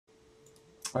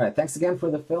All right, thanks again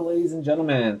for the fill, ladies and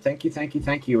gentlemen. Thank you, thank you,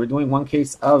 thank you. We're doing one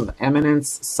case of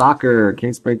Eminence Soccer,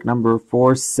 case break number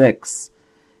 46.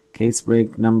 Case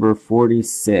break number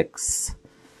 46.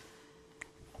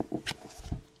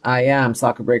 I am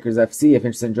Soccer Breakers FC. If you're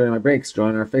interested in joining my breaks,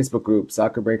 join our Facebook group,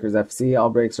 Soccer Breakers FC. All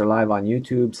breaks are live on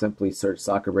YouTube. Simply search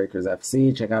Soccer Breakers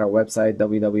FC. Check out our website,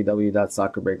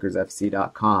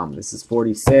 www.soccerbreakersfc.com. This is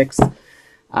 46.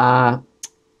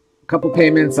 Couple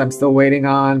payments I'm still waiting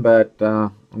on, but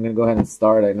I'm going to go ahead and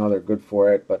start. I know they're good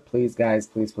for it, but please, guys,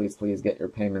 please, please, please get your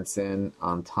payments in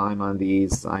on time on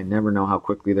these. I never know how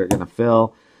quickly they're going to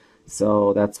fill,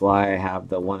 so that's why I have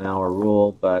the 1 hour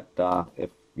rule. But if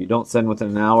you don't send within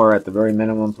an hour, at the very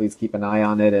minimum, please keep an eye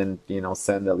on it and, you know,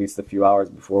 send at least a few hours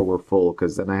before we're full,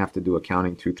 because then I have to do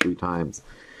accounting 2-3 times.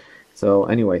 So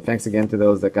anyway, thanks again to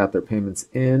those that got their payments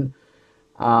in.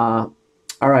 All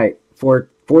right, for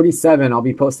 47, I'll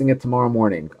be posting it tomorrow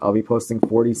morning. I'll be posting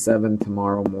 47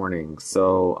 tomorrow morning.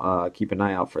 So keep an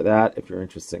eye out for that if you're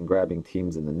interested in grabbing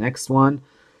teams in the next one.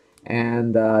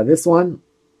 And this one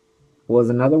was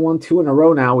another one, 2 in a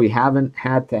row now. We haven't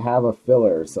had to have a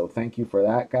filler. So thank you for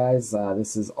that, guys.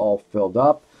 This is all filled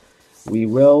up. We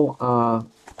will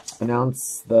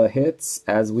announce the hits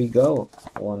as we go.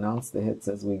 We'll announce the hits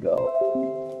as we go.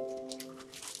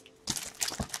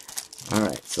 All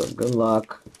right, so good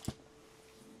luck.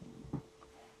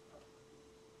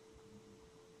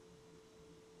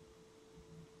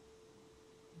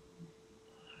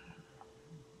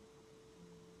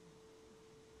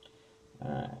 All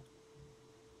right.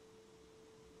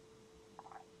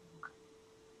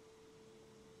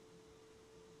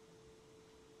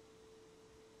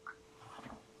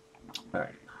 All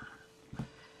right.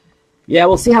 Yeah,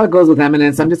 we'll see how it goes with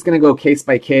Eminence. I'm just going to go case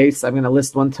by case. I'm going to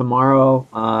list one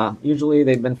tomorrow. Usually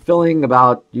they've been filling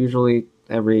about every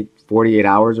 48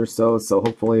 hours or so. So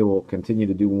hopefully we'll continue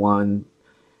to do one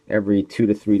every 2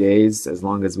 to 3 days as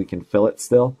long as we can fill it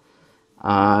still.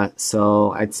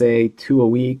 So I'd say 2 a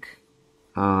week,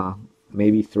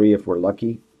 maybe 3 if we're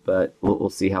lucky, but we'll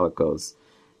see how it goes.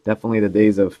 Definitely the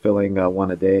days of filling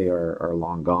 1 a day are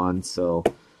long gone. So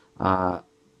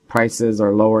prices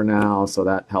are lower now, so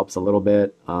that helps a little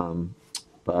bit.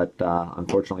 But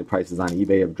unfortunately, prices on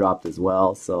eBay have dropped as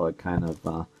well, so it kind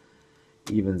of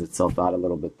evens itself out a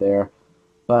little bit there.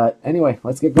 But anyway,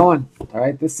 let's get going. All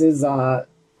right, this is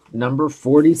number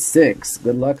 46.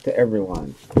 Good luck to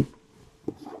everyone.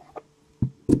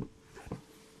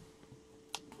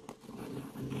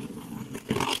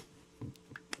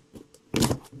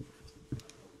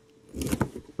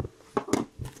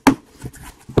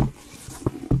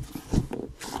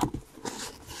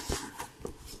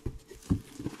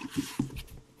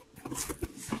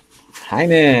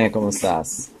 Jaime, ¿cómo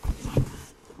estás?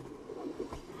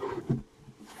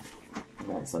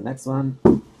 Okay, so next one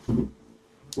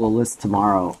we'll list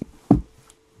tomorrow.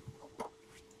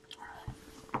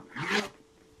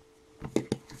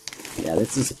 Yeah,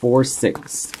 this is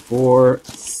 4-6.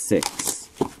 4-6.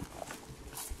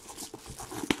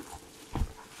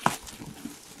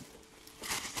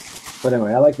 But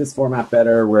anyway, I like this format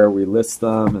better where we list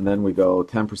them and then we go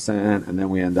 10% and then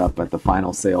we end up at the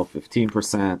final sale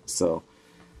 15%. So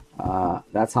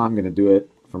that's how I'm going to do it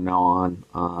from now on.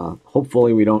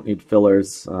 Hopefully we don't need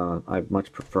fillers. I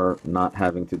much prefer not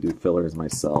having to do fillers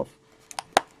myself.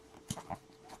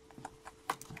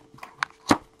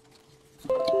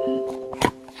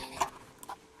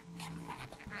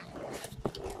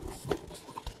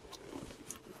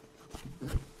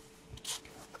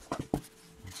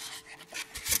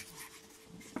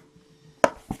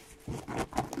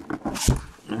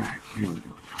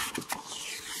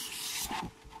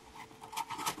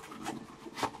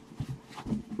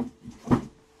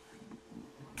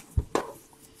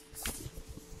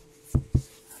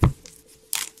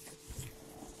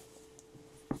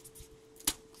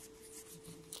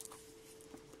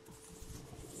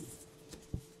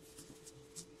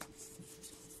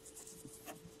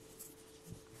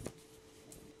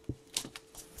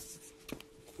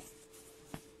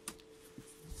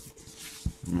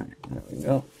 There we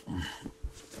go.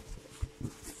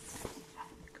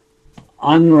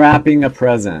 Unwrapping a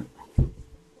present.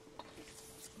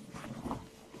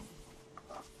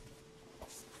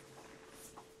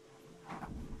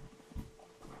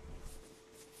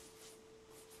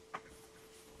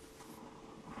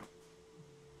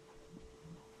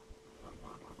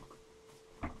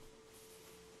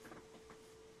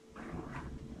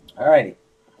 Alrighty.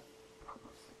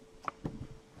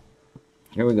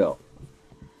 Here we go.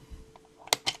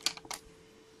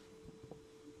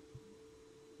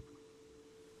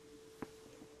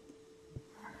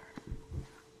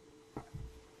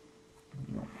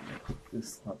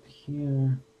 this up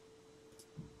here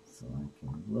so I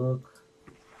can look.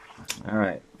 All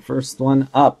right, first one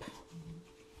up.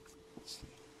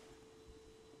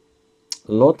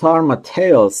 Lothar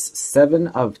Matthäus, 7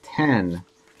 of 10.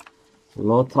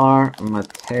 Lothar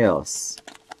Matthäus.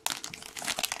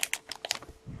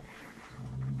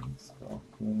 Let's go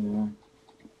here.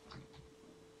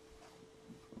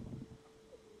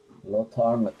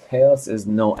 Lothar Matthäus is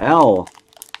Noel.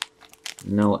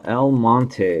 Noel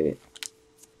Monte.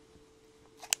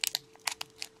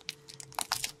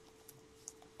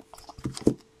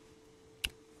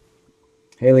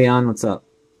 Hey Leon, what's up?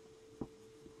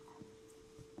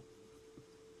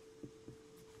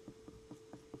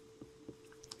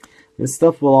 This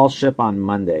stuff will all ship on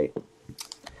Monday.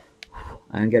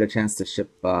 I didn't get a chance to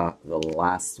ship the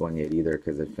last one yet either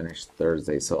because it finished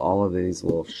Thursday. So all of these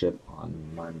will ship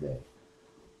on Monday.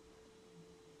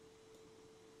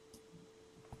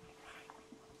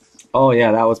 Oh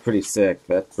yeah, that was pretty sick.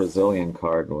 That Brazilian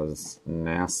card was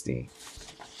nasty.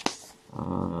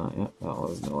 Yep, that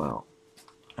was Noel.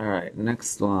 Alright,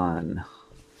 next one.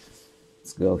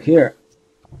 Let's go here.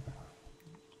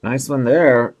 Nice one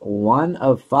there. 1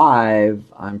 of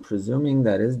 5. I'm presuming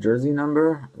that is jersey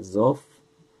number. Zoff.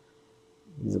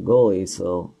 He's a goalie,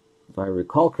 so if I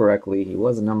recall correctly, he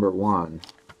was number 1.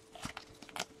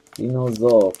 Dino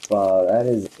Zoff. That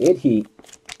is Ithy.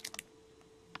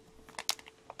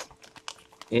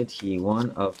 Ithy,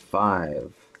 1 of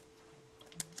 5.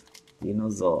 Dino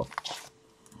Zoff.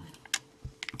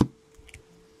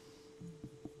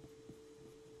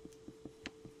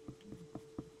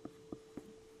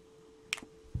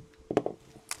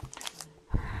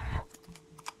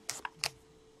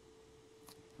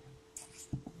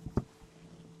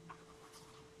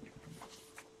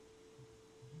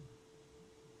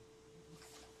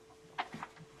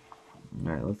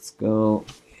 All right, let's go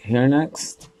here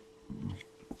next.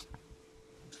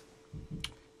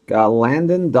 Got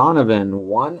Landon Donovan,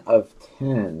 1 of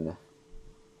 10.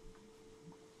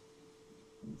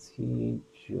 Is he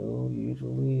Joe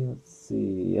usually? Let's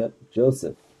see. Yep,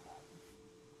 Joseph.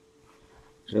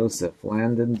 Joseph,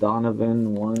 Landon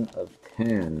Donovan, 1 of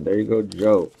 10. There you go,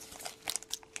 Joe.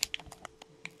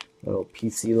 Little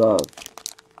PC love.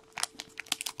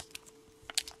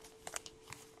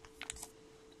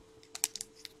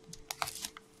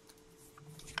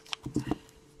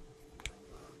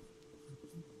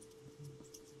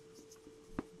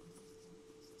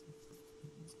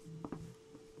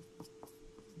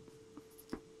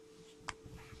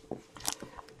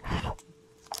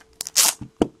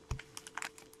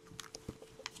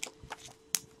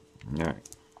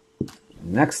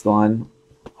 Next one,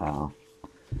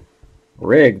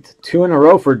 rigged. 2 in a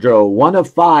row for Joe. 1 of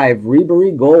 5,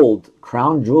 Ribery Gold,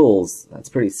 Crown Jewels. That's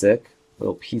pretty sick.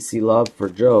 Little PC love for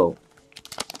Joe.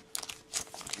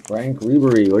 Frank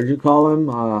Ribery. What did you call him?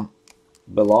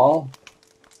 Bilal?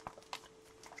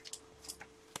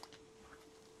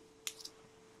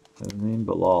 His name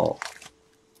Bilal.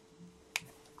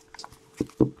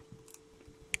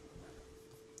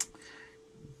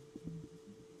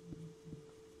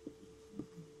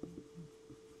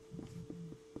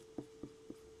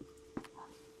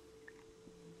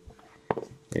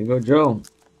 There you go, Joe.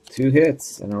 2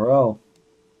 hits in a row.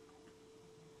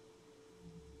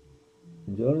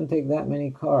 Joe didn't take that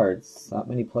many cards. Not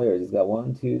many players. He's got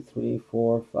 1, 2, 3,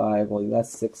 4, 5. Well,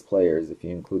 that's 6 players if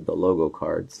you include the logo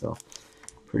cards. So,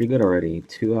 pretty good already.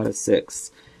 2 out of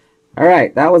 6. All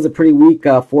right, that was a pretty weak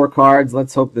 4 cards.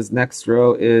 Let's hope this next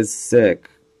row is sick.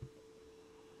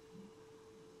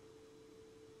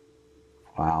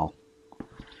 Wow.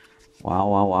 Wow,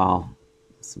 wow, wow.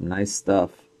 Some nice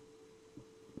stuff.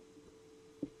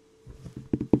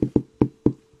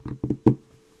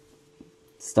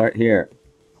 Start here.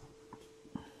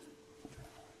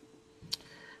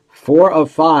 4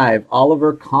 of 5,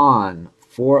 Oliver Kahn.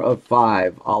 4 of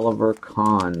 5, Oliver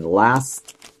Kahn.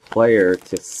 Last player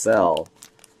to sell.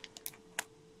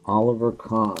 Oliver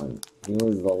Kahn. He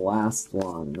was the last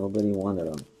one. Nobody wanted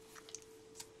him.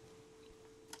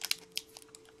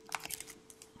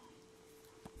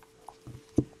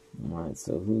 Alright,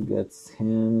 so who gets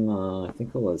him? I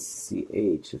think it was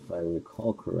CH, if I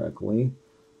recall correctly.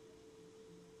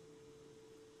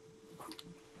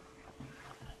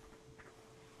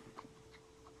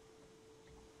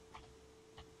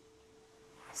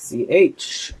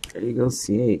 CH. There you go,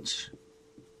 CH.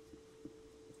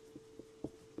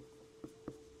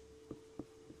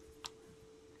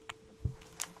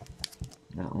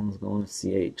 That one's going to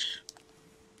CH.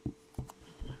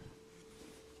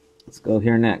 Let's go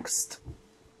here next.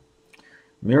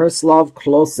 Miroslav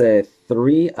Klose,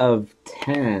 3 of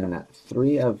 10.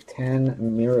 3 of 10,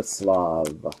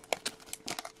 Miroslav.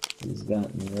 Who's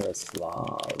got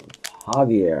Miroslav?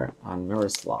 Javier on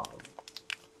Miroslav.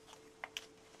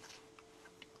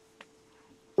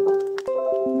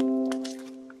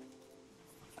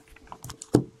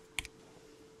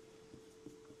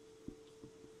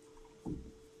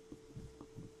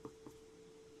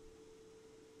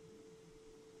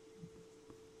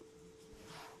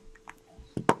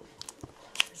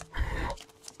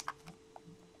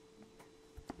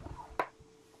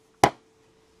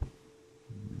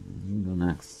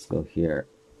 Next, go here.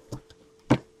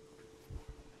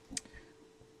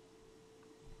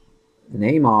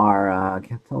 Neymar, I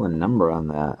can't tell the number on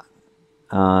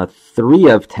that. 3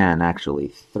 of 10, actually.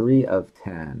 3 of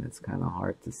 10. It's kind of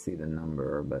hard to see the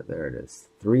number, but there it is.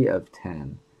 3 of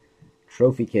 10.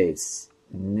 Trophy case.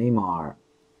 Neymar.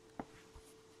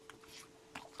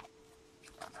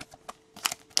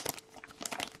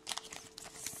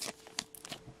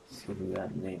 So we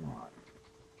got Neymar.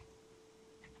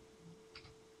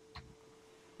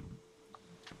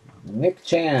 Nick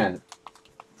Chan.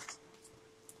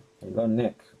 There you go,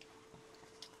 Nick.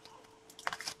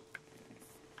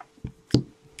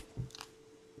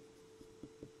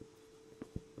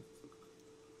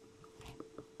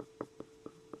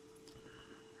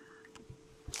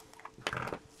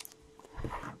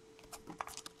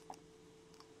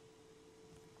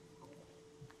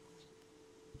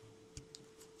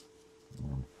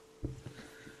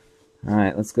 All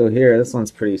right, let's go here. This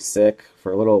one's pretty sick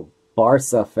for a little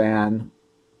Barca fan.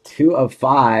 2 of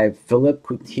 5, Philip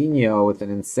Coutinho with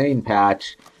an insane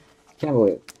patch. Can't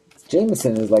believe it.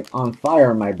 Jameson is like on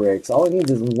fire in my breaks. All he needs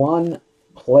is one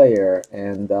player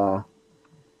and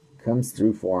comes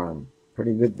through for him.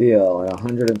 Pretty good deal.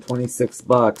 126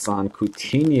 bucks on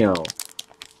Coutinho.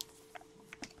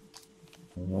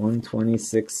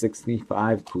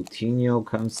 126.65. Coutinho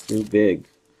comes through big.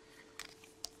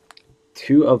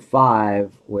 2 of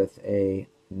 5 with a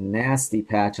nasty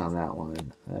patch on that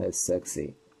one. That is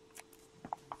sexy.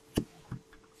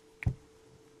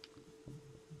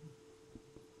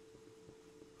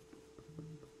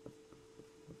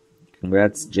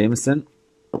 Congrats, Jameson.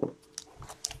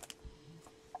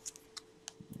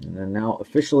 And then now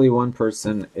officially one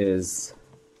person is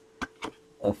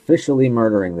officially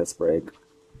murdering this break.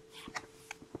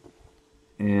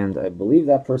 And I believe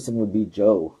that person would be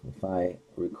Joe, if I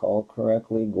recall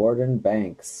correctly. Gordon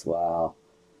Banks. Wow.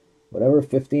 Whatever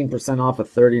 15% off of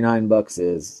 39 bucks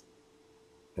is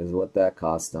what that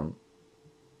cost him.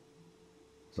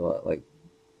 So what, like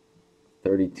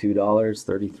 $32,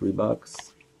 33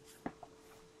 bucks.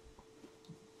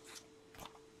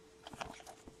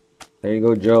 There you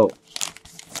go, Joe.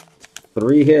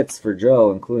 3 hits for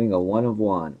Joe, including a 1 of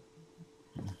 1.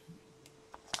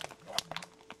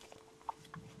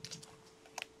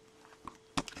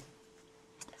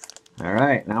 All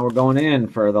right, now we're going in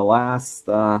for the last,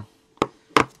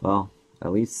 well,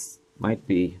 at least might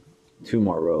be 2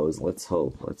 more rows. Let's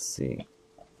hope. Let's see.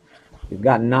 We've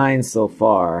got 9 so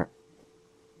far.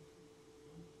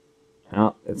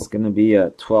 Oh, it's going to be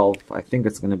a 12. I think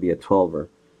it's going to be a 12er.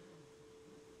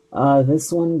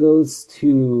 This one goes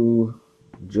to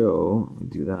Joe. Let me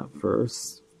do that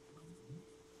first.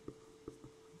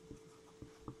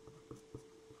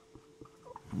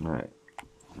 All right,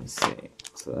 let's see.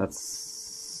 So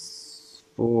that's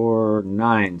 4,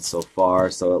 9 so far.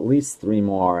 So at least 3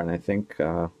 more, and I think,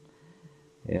 yeah,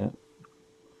 I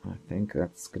think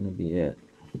that's gonna be it.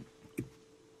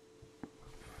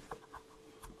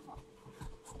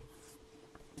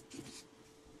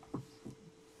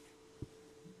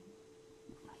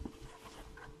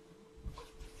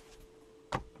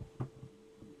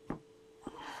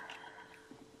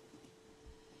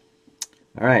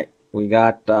 All right, we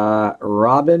got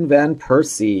Robin Van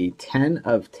Persie, 10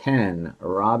 of 10.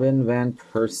 Robin Van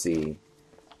Persie.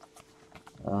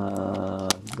 We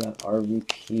got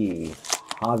RVP,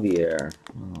 Javier.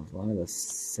 Oh, a lot of the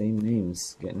same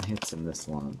names getting hits in this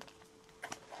one.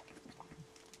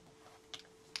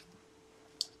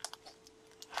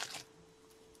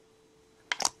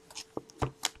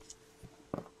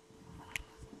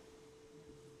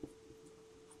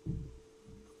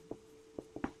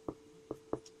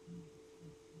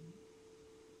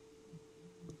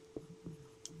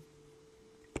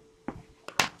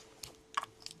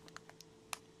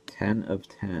 Of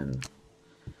 10.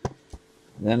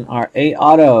 Then our A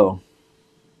auto.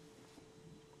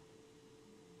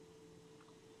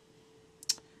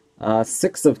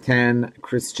 6 of 10,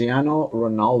 Cristiano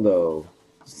Ronaldo.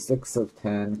 6 of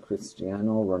 10,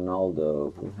 Cristiano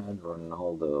Ronaldo. Who had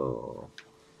Ronaldo?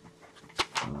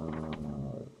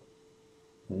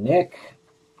 Nick.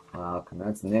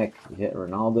 That's Nick. You hit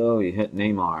Ronaldo, you hit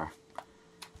Neymar.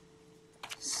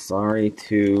 Sorry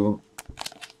to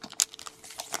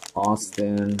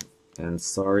Austin, and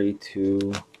sorry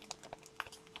to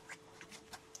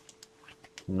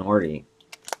Nordy.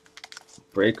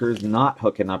 Breakers not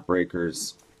hooking up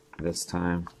breakers this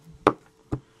time.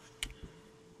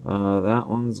 That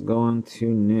one's going to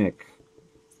Nick.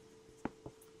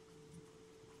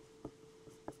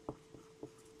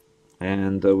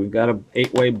 And we've got an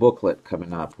 8-way booklet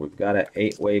coming up. We've got an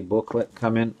 8-way booklet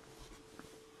coming.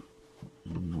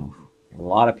 A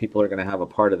lot of people are going to have a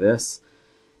part of this.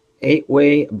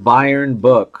 8-way Bayern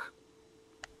book.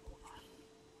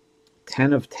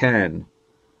 10 of 10.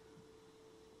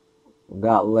 We've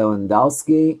got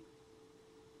Lewandowski.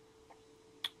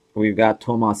 We've got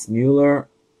Thomas Müller.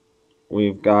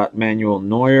 We've got Manuel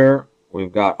Neuer.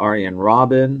 We've got Arjen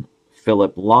Robben,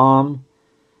 Philipp Lahm,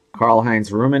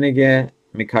 Karl-Heinz Rummenigge,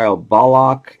 Mikhail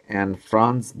Ballack, and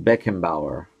Franz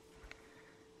Beckenbauer.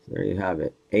 So there you have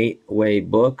it. 8-way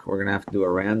book. We're going to have to do a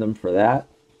random for that.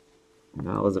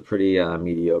 That was a pretty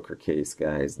mediocre case,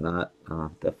 guys. Not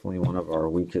definitely one of our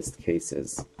weakest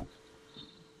cases.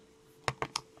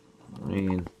 I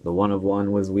mean, the 1 of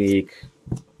 1 was weak.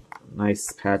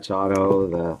 Nice patch auto.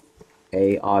 The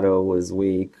A auto was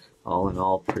weak. All in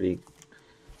all,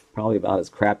 probably about as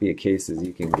crappy a case as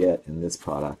you can get in this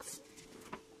product.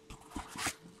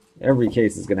 Every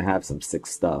case is going to have some sick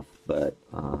stuff, but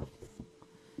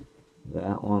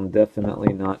that one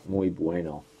definitely not muy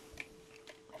bueno.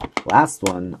 Last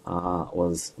one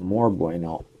was more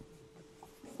bueno.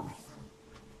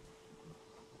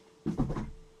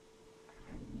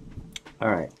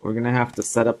 Alright, we're going to have to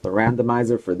set up the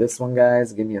randomizer for this one,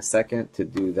 guys. Give me a second to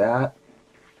do that.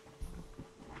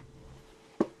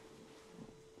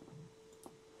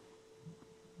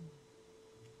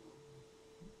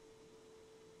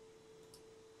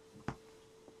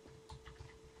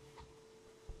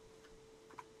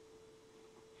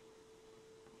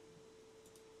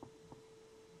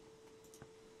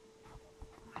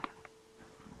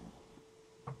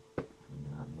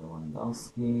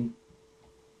 Lewandowski.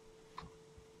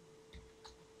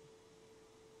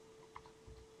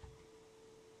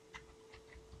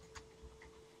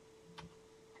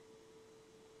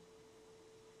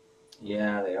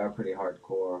 Yeah, they are pretty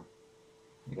hardcore.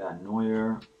 You got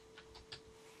Neuer.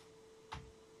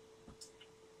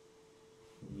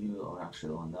 Or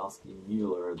actually Lewandowski,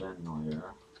 Müller, then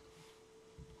Neuer.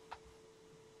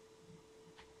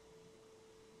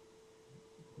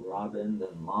 Robin, then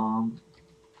Lahm.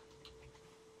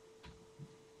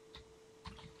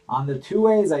 On the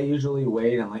 2-ways, I usually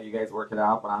wait and let you guys work it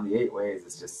out, but on the 8-ways,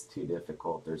 it's just too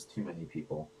difficult. There's too many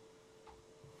people.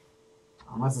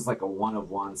 Unless it's like a 1 of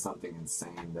 1, something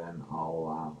insane, then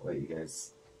I'll let you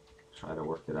guys try to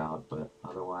work it out. But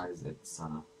otherwise, it's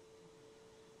a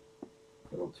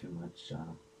little too much,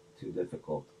 too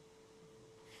difficult.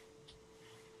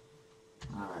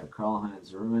 All right,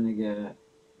 Karl-Heinz Rummenigge.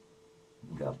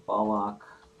 We got Ballack.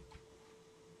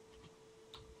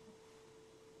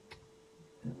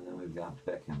 And then we've got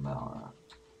Beckenbauer. All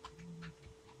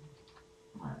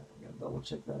right, we gotta double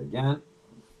check that again.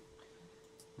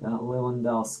 Got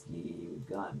Lewandowski, we've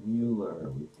got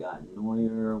Müller, we've got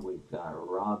Neuer, we've got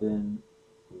Robin,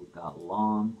 we've got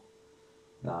Lahm,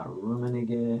 we've got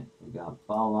Rummenigge, we've got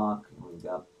Ballack, and we've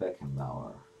got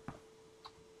Beckenbauer.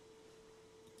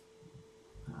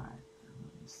 Alright,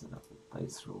 let me set up a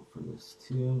dice roll for this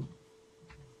too.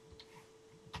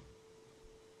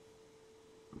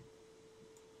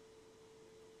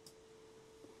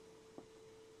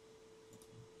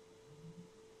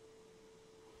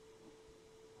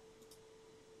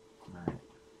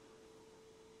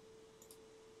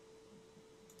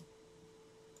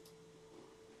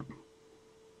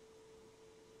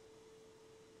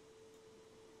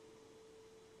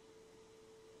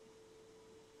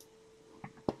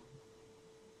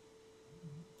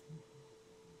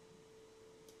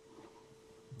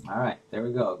 Alright, there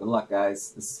we go. Good luck,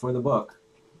 guys. This is for the book.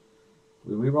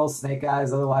 We reroll snake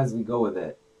eyes, otherwise we go with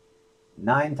it.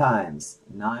 9 times.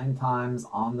 9 times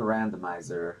on the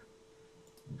randomizer.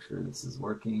 Make sure this is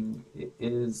working. It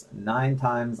is 9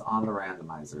 times on the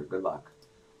randomizer. Good luck.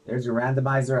 There's your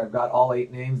randomizer. I've got all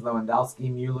 8 names. Lewandowski,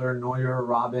 Müller, Neuer,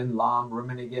 Robin, Lahm,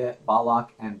 Rummenigge, Ballack,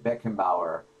 and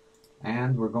Beckenbauer.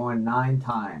 And we're going 9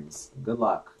 times. Good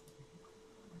luck.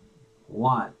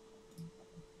 1,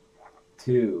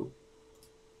 2,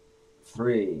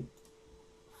 3,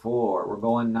 4. We're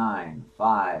going 9,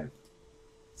 5,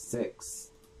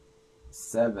 6,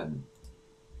 7,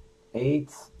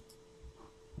 8,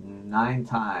 9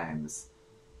 times.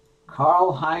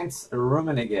 Karl-Heinz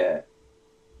Rummenigge.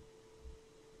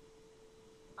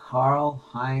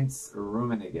 Karl-Heinz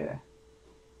Rummenigge.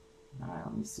 All right,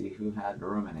 let me see who had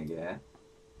Rummenigge.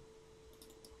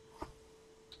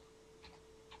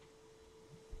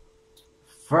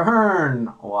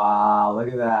 Fern! Wow, look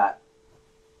at that.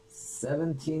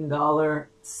 $17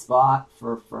 spot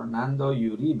for Fernando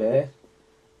Uribe.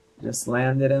 Just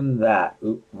landed him that.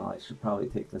 Oop, well, I should probably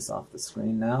take this off the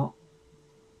screen now.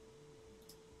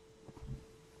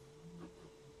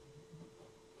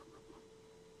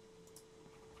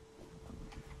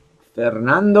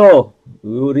 Fernando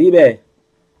Uribe.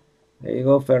 There you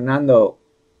go, Fernando.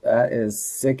 That is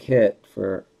sick hit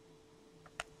for...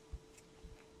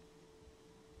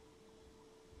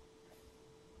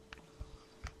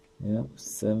 Yep,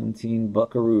 17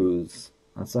 buckaroos.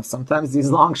 So sometimes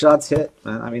these long shots hit.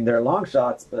 I mean, they're long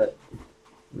shots, but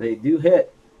they do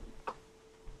hit.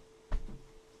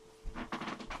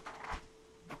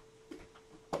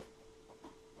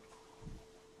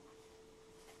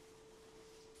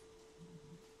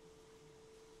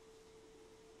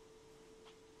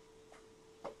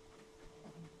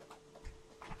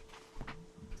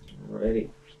 Alrighty.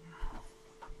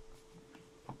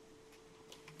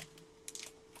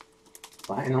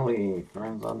 Finally,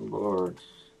 friends on board.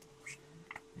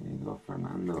 There you go,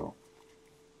 Fernando.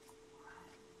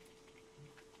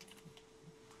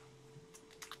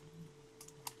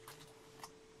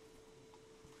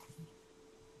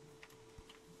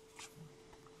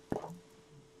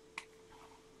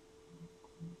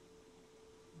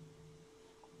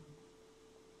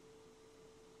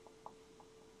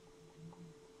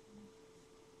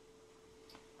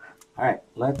 All right,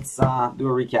 let's do a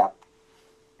recap.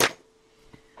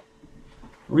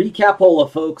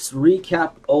 Recapola, folks.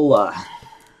 Recapola.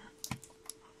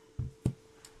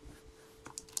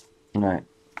 All right.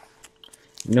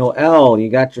 Noel, you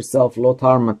got yourself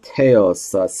Lothar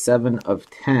Matthäus, 7 of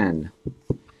 10.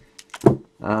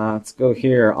 Let's go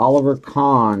here. Oliver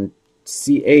Kahn,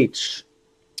 CH,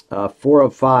 4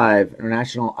 of 5.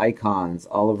 International Icons,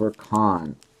 Oliver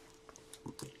Kahn.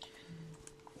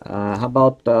 How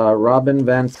about Robin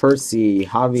Van Persie,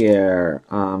 Javier,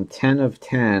 10 of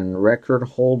 10, record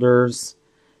holders,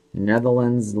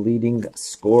 Netherlands leading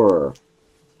scorer.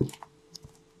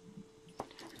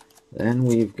 Then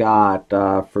we've got,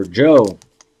 for Joe,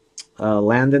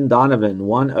 Landon Donovan,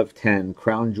 1 of 10,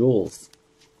 Crown Jewels.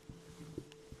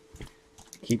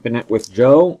 Keeping it with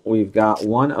Joe, we've got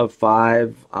 1 of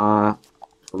 5,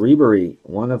 Ribery,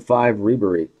 1 of 5,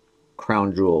 Ribery,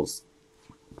 Crown Jewels.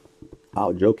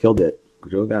 Wow, Joe killed it.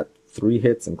 Joe got 3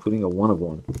 hits, including a 1 of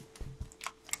 1.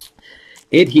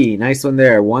 Idhi, nice one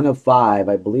there. 1 of 5.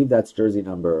 I believe that's jersey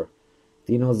number.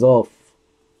 Dino Zoff.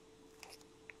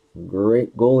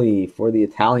 Great goalie for the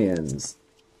Italians.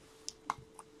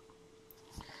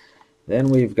 Then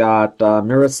we've got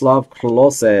Miroslav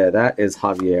Klose. That is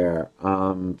Javier.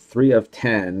 3 of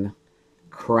 10.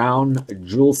 Crown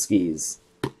Jewelskis.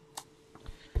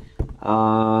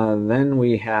 Then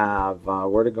we have,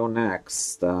 where to go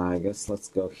next? I guess let's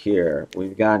go here.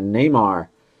 We've got Neymar,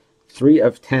 3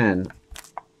 of 10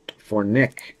 for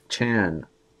Nick Chan.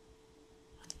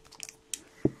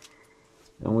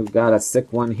 And we've got a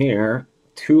sick one here,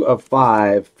 2 of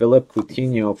 5, Philip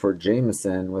Coutinho for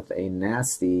Jameson with a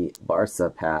nasty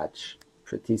Barca patch.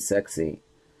 Pretty sexy.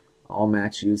 All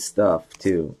match used stuff,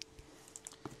 too.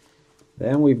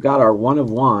 Then we've got our 1 of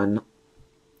 1.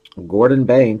 Gordon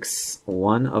Banks,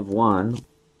 1 of 1.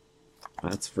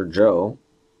 That's for Joe.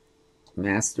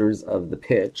 Masters of the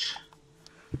Pitch.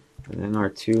 And then our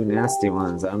 2 nasty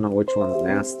ones. I don't know which one's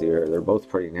nastier. They're both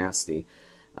pretty nasty.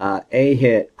 A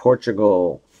hit,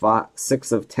 Portugal,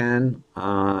 6 of 10.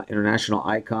 International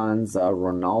Icons,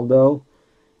 Ronaldo.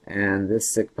 And this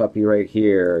sick puppy right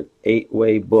here,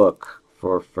 8-way book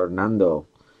for Fernando.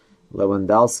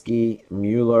 Lewandowski,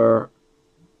 Müller,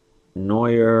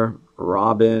 Neuer,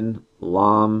 Robin,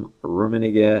 Lahm,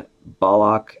 Rummenigge,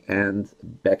 Ballack, and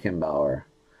Beckenbauer.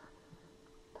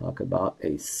 Talk about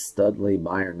a studly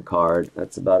Bayern card.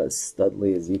 That's about as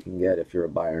studly as you can get if you're a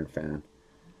Bayern fan.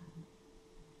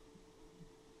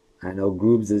 I know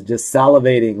Groobs is just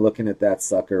salivating looking at that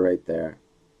sucker right there.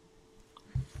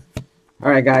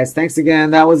 All right, guys. Thanks again.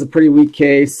 That was a pretty weak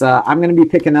case. I'm going to be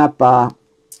picking up a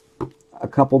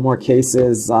couple more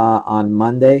cases on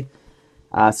Monday.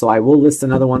 So I will list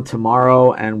another one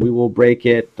tomorrow, and we will break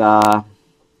it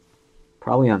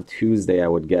probably on Tuesday, I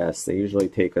would guess. They usually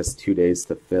take us 2 days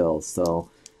to fill. So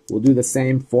we'll do the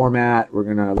same format. We're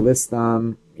going to list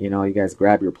them. You know, you guys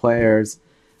grab your players.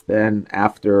 Then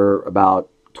after about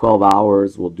 12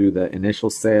 hours, we'll do the initial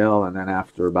sale. And then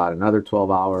after about another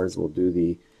 12 hours, we'll do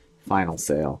the final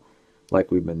sale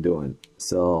like we've been doing.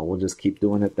 So we'll just keep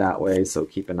doing it that way. So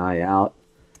keep an eye out.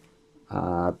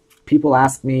 People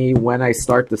ask me when I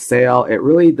start the sale. It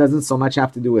really doesn't so much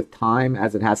have to do with time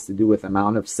as it has to do with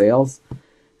amount of sales.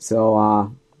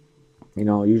 So, you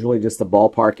know, usually just to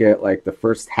ballpark it, like the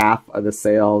first half of the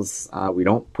sales, we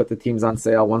don't put the teams on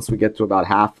sale. Once we get to about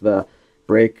half the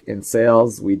break in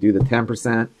sales, we do the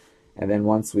 10%. And then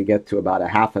once we get to about a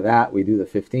half of that, we do the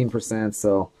 15%.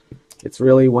 So it's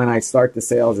really when I start the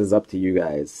sales is up to you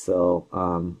guys.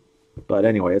 So, but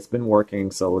anyway, it's been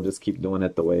working, so we'll just keep doing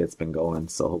it the way it's been going.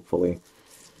 So hopefully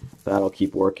that'll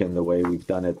keep working the way we've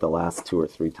done it the last 2 or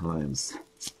 3 times.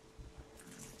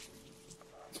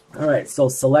 All right, so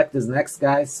select is next,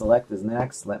 guys. Select is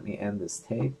next. Let me end this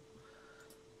tape.